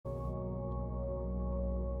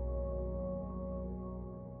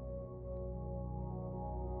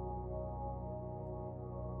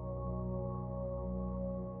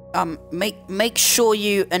Make sure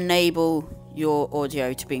you enable your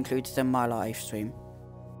audio to be included in my live stream.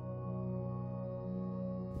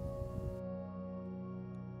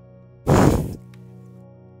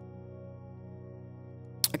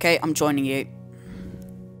 Okay, I'm joining you.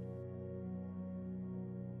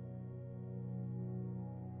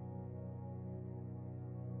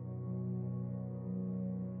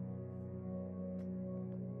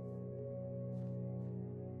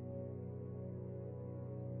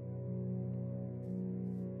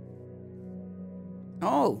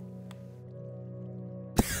 Oh.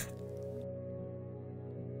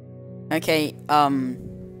 Okay,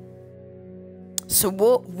 so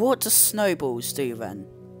what do snowballs do then?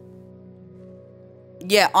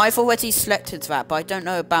 Yeah, I've already selected that, but I don't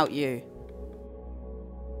know about you.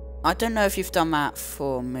 I don't know if you've done that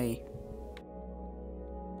for me.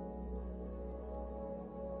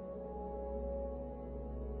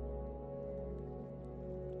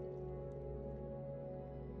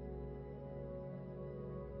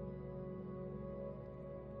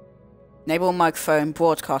 Enable microphone,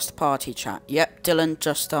 broadcast party chat. Yep, Dylan,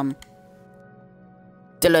 just,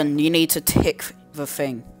 Dylan, you need to tick the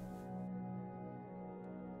thing.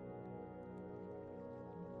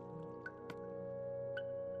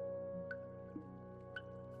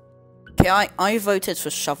 Okay, I voted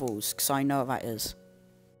for shovels, because I know what that is.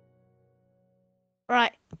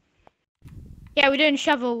 Right. Yeah, we're doing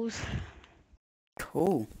shovels.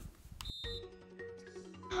 Cool.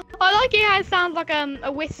 I like it how it sounds like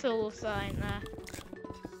a whistle or something there.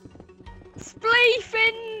 Spleef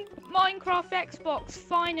in Minecraft Xbox.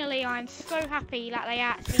 Finally, I'm so happy that they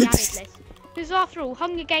actually added this. Because after all,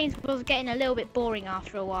 Hunger Games was getting a little bit boring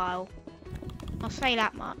after a while. I'll say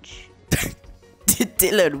that much.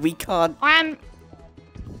 Dylan, we can't.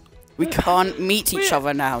 We can't meet each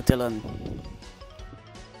other now, Dylan.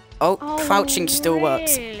 Oh, crouching still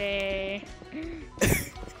works. Really?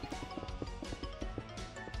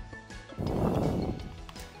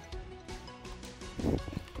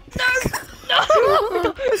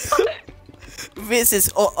 No! This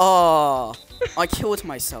is oh, I killed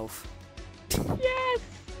myself. Yes.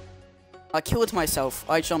 I killed myself.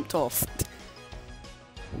 I jumped off.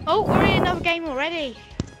 Oh, we're in another game already.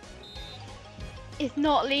 It's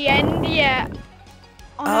not the end yet.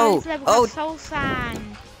 Oh no, this level has soul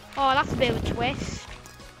sand. Oh, that's a bit of a twist.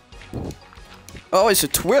 Oh, it's a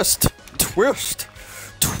twist. Twist.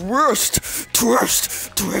 Twist.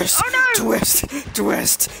 Twist. Twist. Oh no! Twist.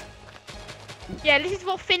 Twist. Yeah, this is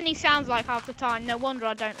what Finley sounds like half the time. No wonder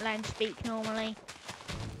I don't let him speak normally.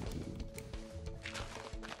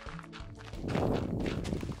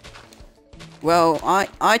 Well,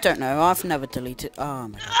 I don't know. I've never deleted. Oh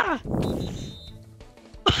my God.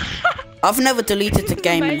 I've never deleted the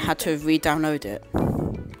game and had to re-download it.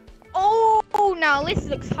 Oh, now this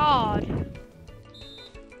looks hard.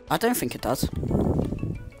 I don't think it does.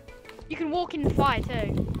 You can walk in the fire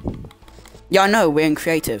too. Yeah, I know. We're in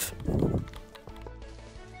creative.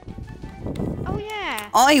 Oh yeah.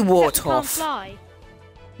 I walked Can't off. fly.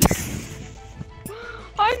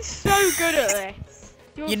 I'm so good at this.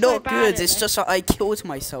 You're so not bad good. at It's this. just that I killed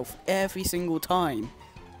myself every single time.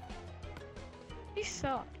 You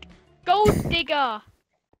suck. Gold digger.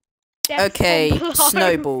 Death Okay, from below.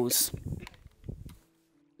 snowballs.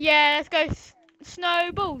 Yeah, let's go.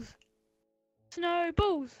 Snowballs.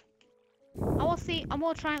 Snowballs. I want to see. I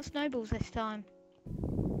want to try out snowballs this time.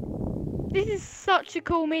 This is such a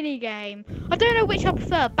cool mini game. I don't know which I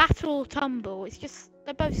prefer, battle or tumble. It's just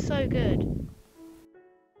they're both so good.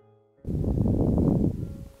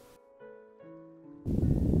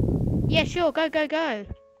 Yeah, sure. Go, go, go.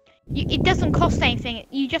 It doesn't cost anything.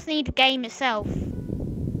 You just need the game itself.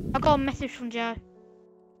 I got a message from Joe.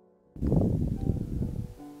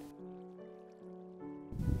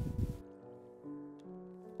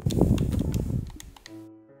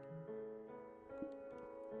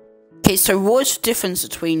 Okay, so what's the difference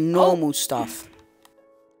between normal stuff?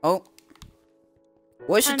 Oh.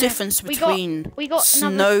 What's the difference between we got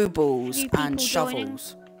snowballs few and people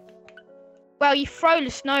shovels? Well, you throw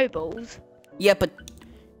the snowballs. Yeah, but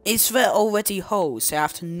is there already holes so I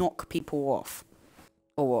have to knock people off?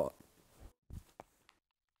 Or what?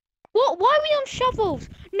 What? Why are we on shovels?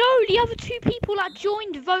 No, the other two people that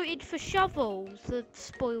joined voted for shovels. The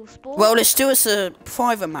spoil sport. Well, let's do us a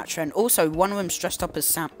private match and also one of them's dressed up as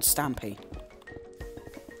Stampy.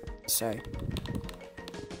 So.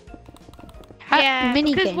 Yeah,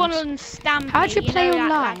 mini because games. one of them's Stampy. How'd you play know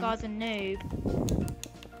online? That guy's a noob.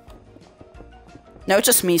 No,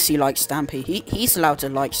 just Meesy likes Stampy. He's allowed to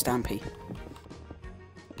like Stampy.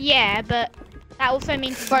 Yeah, but That also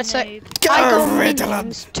means he's Right, a so noob. I got rid of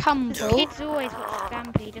minions, Tumble. Kids always watch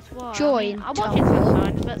Stampede, that's why. Join I watch it Tumble.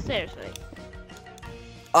 sometimes, but seriously.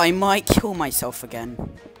 I might kill myself again.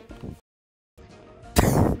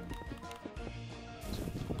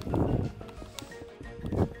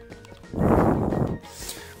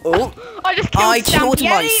 Oh, I just killed I killed Stampede.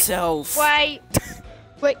 myself. Wait.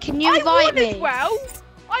 Wait, can you invite me?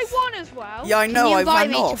 I won as well. Yeah, I know, you I invite ran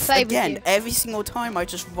me to off. play with Again, you? every single time I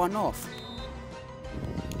just run off.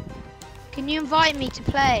 Can you invite me to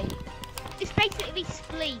play? It's basically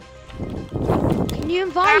spleef. Can you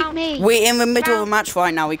invite Round. me? We're in the middle of a Round. match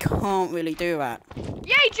right now, we can't really do that.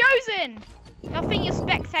 Yay, chosen! I think you're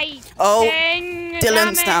spectating. Oh, Damn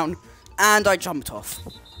Dylan's it. down. And I jumped off.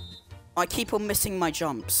 I keep on missing my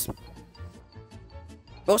jumps.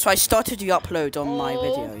 Also, I started the upload on my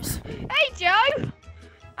videos. Hey, Joe!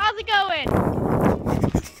 How's it going?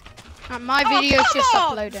 My video's come just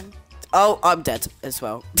on! uploading. Oh, I'm dead as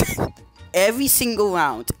well. every single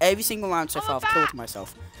round so I'm far, I've back. killed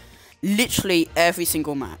myself. Literally every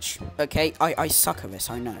single match. Okay, I suck at this,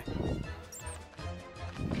 I know.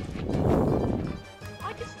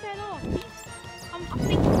 I just fell off. I'm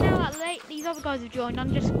thinking now that these other guys have joined,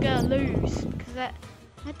 I'm just gonna lose. Because they're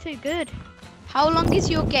too good. How long is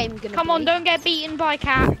your game gonna be? Come on, don't get beaten by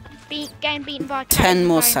cat. Getting beaten by cat. 10 is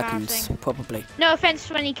more very seconds, embarrassing. probably. No offense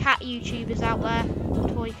to any cat YouTubers out there.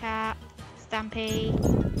 Toy Cat, Stampy.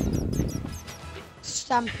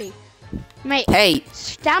 Stampy. Mate, Hey,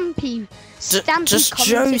 Stampy. Stampy just commented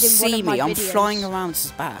Joe in one see of my me, I'm videos. flying around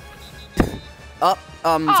his back. Up,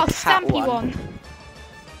 Oh, the cat Stampy one. won.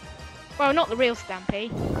 Well, not the real Stampy.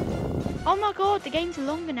 Oh my god, the game's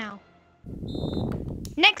longer now.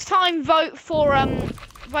 Next time, vote for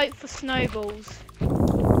snowballs.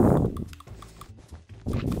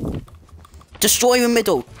 Destroy the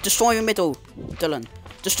middle, Dylan.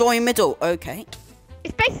 Destroy the middle, okay.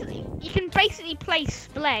 It's basically, you can basically play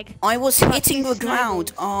Spleg. I was But hitting the it's ground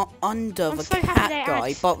snowballs. under I'm the so happy cat they guy,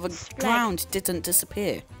 added but the Spleg. ground didn't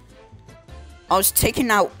disappear. I was taking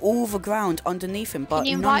out all the ground underneath him, but Can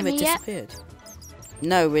you none invite of it me yet? disappeared.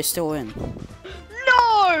 No, we're still in.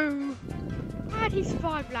 No! How did he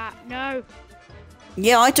survive that? No.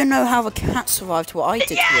 Yeah, I don't know how the cat survived what I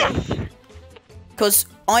did here. Because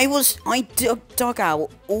I dug out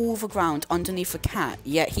all the ground underneath the cat,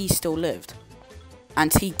 yet he still lived.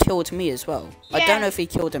 And he killed me as well. I Yeah. don't know if he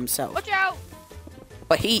killed himself, Watch out!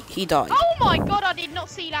 but he died. Oh my god, I did not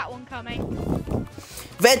see that one coming.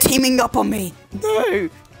 They're teaming up on me. No.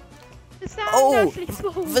 The sound Oh, actually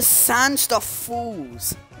falls. the sand stuff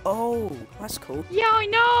falls. Oh, that's cool. Yeah, I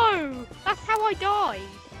know. That's how I died.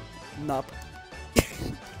 Nub.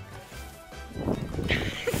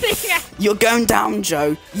 Yeah. You're going down,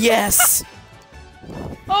 Joe. Yes.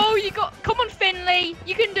 Oh, you got. Come on, Finley.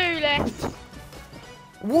 You can do this.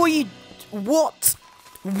 What are you? What?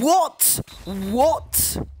 What?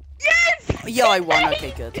 Yes. Yeah, I won.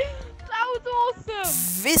 Okay, good. That was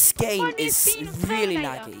awesome. This game Mine is is being a really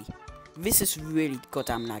Terminator. laggy. This is really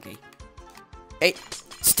goddamn laggy. Hey,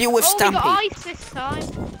 steal with Oh, we got Stampy. ice this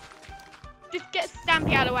time. Just get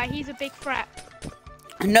Stampy out of the way. He's a big threat.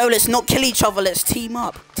 No, let's not kill each other. Let's team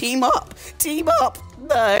up. Team up. Team up.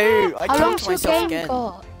 No, I How jumped long's your myself game again.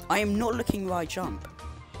 got? I am not looking where I jump.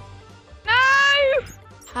 No.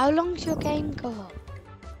 How long's your game got?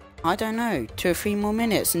 I don't know. 2 or 3 more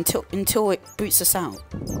minutes until it boots us out.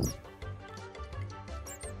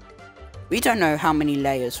 We don't know how many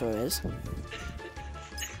layers there is.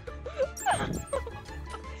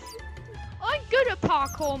 I'm good at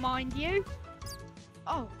parkour, mind you.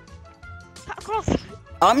 Oh. Cut across.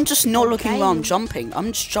 I'm just not looking while I'm Okay. jumping.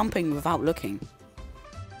 I'm just jumping without looking.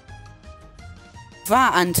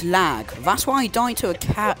 That and lag. That's why I died to a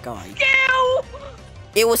cat guy. Skill.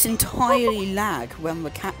 It was entirely lag when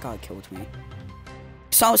the cat guy killed me.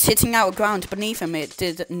 So I was hitting out the ground beneath him, it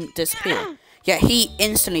didn't disappear. Yet he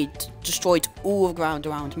instantly destroyed all the ground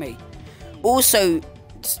around me. Also,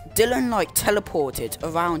 Dylan like teleported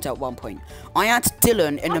around at one point. I had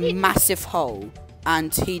Dylan in a massive hole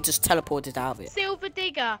and he just teleported out of it. Silver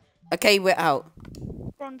digger. Okay, we're out.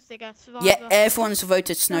 Bronze digger. Survivor. Yeah, everyone's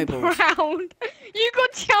voted snowballs. Around. You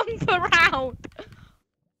got jump around.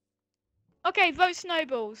 Okay, vote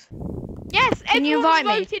snowballs. Yes, Can you everyone invite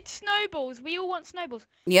me? voted snowballs. We all want snowballs.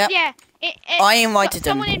 Yep. Yeah. I invited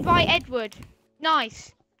Someone him. invite Edward.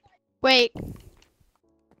 Nice. Wait.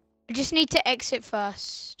 I just need to exit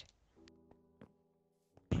first.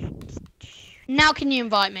 Now can you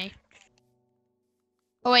invite me?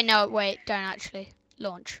 Oh wait, no, wait, don't actually.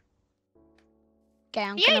 Launch. Okay,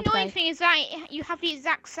 I'm The gonna annoying play. thing is that you have the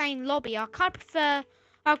exact same lobby. I kind of prefer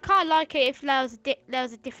I kind of like it if there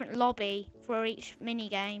was a different lobby for each mini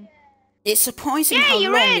game. It's surprising Yeah, how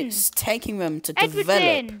you're long in. it's taking them to Edward's develop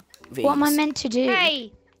in. these. What am I meant to do?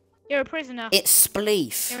 Hey, you're a prisoner. It's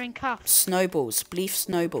spleef. You're in cuffs. Snowballs. Spleef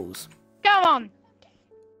snowballs. Go on.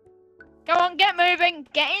 Go on, get moving.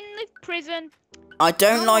 Get in the prison. I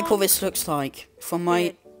don't Come like on. what this looks like. From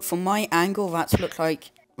my angle, that looked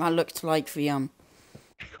like the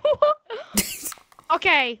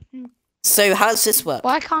Okay. So how's this work?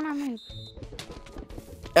 Why can't I move?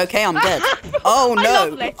 Okay, I'm dead. Oh I no!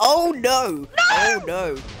 love this. Oh no! Oh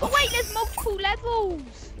no! Oh wait, there's multiple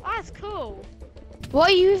levels. That's cool.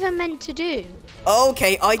 What are you even meant to do?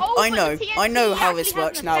 Okay, I Oh, but know. the I know TNT how this actually has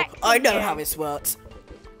works an now. effect I on know you. how this works.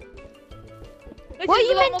 This What is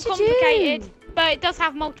are you a lot meant more to do? complicated, but it does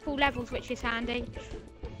have multiple levels, which is handy.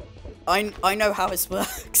 I know how this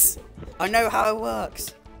works. I know how it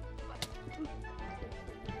works.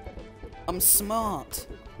 I'm smart.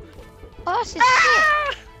 Oh, that's a stick.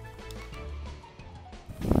 Ah!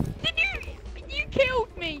 You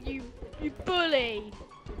killed me, you bully.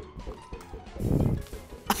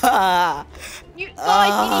 You guys, you need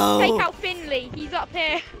to take out Finley. He's up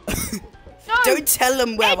here. No, Don't tell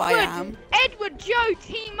them where Edward, I am. Edward, Joe,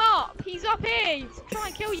 team up. He's up here. He's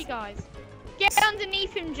trying to kill you guys. Get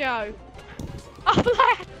underneath him, Joe. Up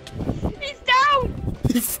there. He's down.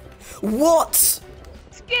 What?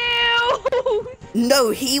 Skills. No,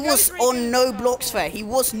 he was Joe's on redoing no the blocks parkour. there. He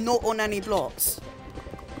was not on any blocks.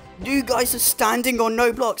 You guys are standing on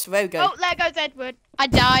no blocks. There we go. Oh, there goes Edward. I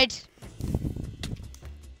died.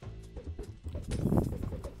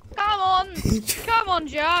 Come on. Come on,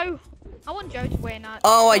 Joe. I want Joe to win.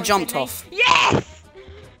 Oh, I Sorry, jumped Finley. off. Yes.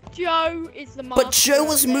 Joe is the master. But Joe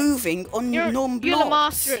was at this. moving on You're non-blocks. the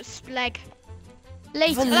master at spleg.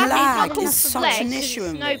 Later, The Well, that means lag not enough is of such legs, an 'cause issue it's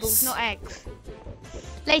in snowballs, this. not eggs.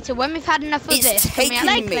 later, when we've had enough of It's this, can we taking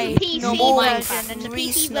actually me play PC normal more than version, and the 3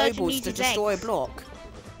 PC version snowballs to uses destroy a eggs. block.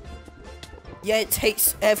 Yeah, it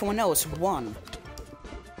takes everyone else 1.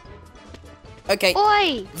 Okay,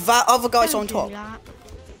 Oi! that other guy's Don't on do top. that.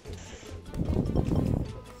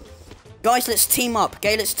 Guys, let's team up.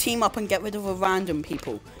 Okay, let's team up and get rid of the random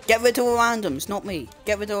people. Get rid of the randoms, not me.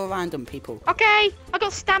 Get rid of the random people. Okay, I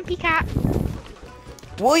got Stampy Cat.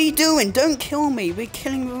 What are you doing? Don't kill me. We're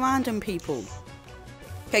killing the random people.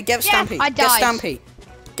 Okay, get Yeah, Stampy. I Get died. Stampy.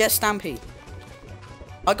 Get Stampy.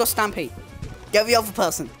 I got Stampy. Get the other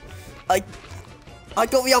person. I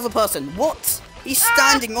got the other person. What? He's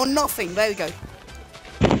standing on nothing. There we go.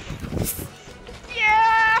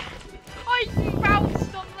 Yeah! I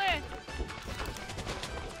bounced on this.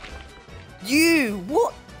 You!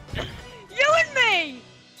 What? You and me!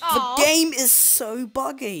 Aw. The game is so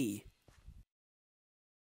buggy.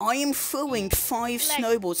 I am throwing 5 Spleg.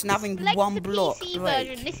 snowballs and having Spleg's 1 the block PC break.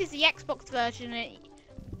 version. This is the Xbox version.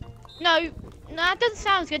 No, that doesn't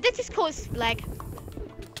sound good. Let's just call it Spleg.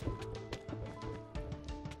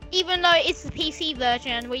 Even though it's the PC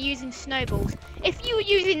version and we're using snowballs. If you were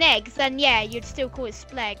using eggs, then yeah, you'd still call it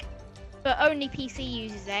Spleg. But only PC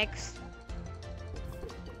uses eggs.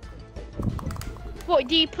 What,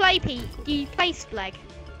 do you play Spleg?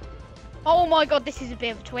 Oh my god, this is a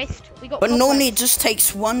bit of a twist. We got But cobwebs. normally it just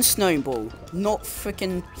takes 1 snowball, not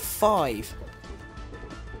freaking 5.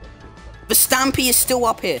 The Stampy is still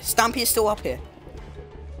up here. Stampy is still up here.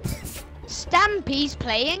 Stampy's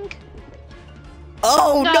playing.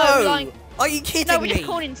 Oh No, no! like- Are you kidding No, we're me? just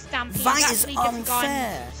calling him Stampy. That He's is actually just a guy in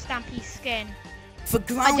unfair. Stampy's skin. The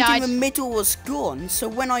ground in died. the middle was gone, so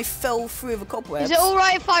when I fell through the cobwebs, Is it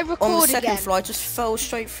alright if I on the record second again? floor I just fell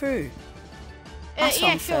straight through. That's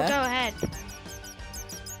Yeah, unfair. sure, go ahead.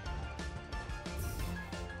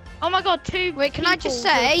 Oh my god, 2 Wait, can I just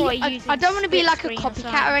people say, who are probably I using don't want to be split like a screen or copycat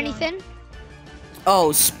something. or anything.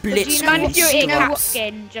 Oh, split do you know screen. Man, if you're in know cat what-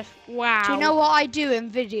 skin, just wow. Do you know what I do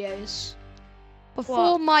in videos?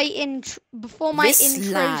 Before my This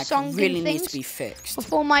intro lag song really and needs things, to be fixed.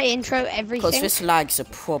 before my intro Because everything, this lag's a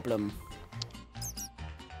problem.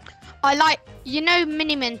 I like, you know,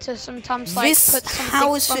 Miniminter sometimes like This- put how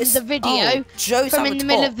something is from this- the video, oh, Joe's from at in the the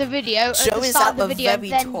middle top. of the video, at Joe the is start at of the the video, very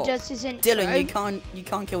then top. does his intro. Dylan, you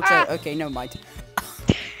can't kill Joe. Ah. Okay, never mind.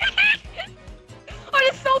 I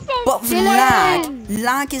just saw some. But the Dylan!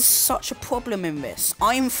 lag is such a problem in this.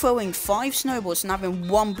 I am throwing 5 snowballs and having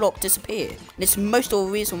 1 block disappear. And it's most of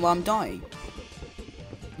the reason why I'm dying.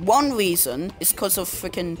 One reason is because of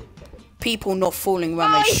freaking people not falling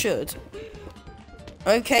when they should.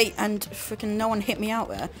 Okay, and freaking no one hit me out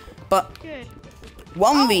there. But Good.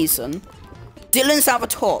 one reason, Dylan's at the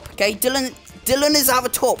top. Okay, Dylan is at the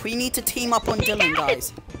top. We need to team up on Dylan,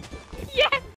 guys.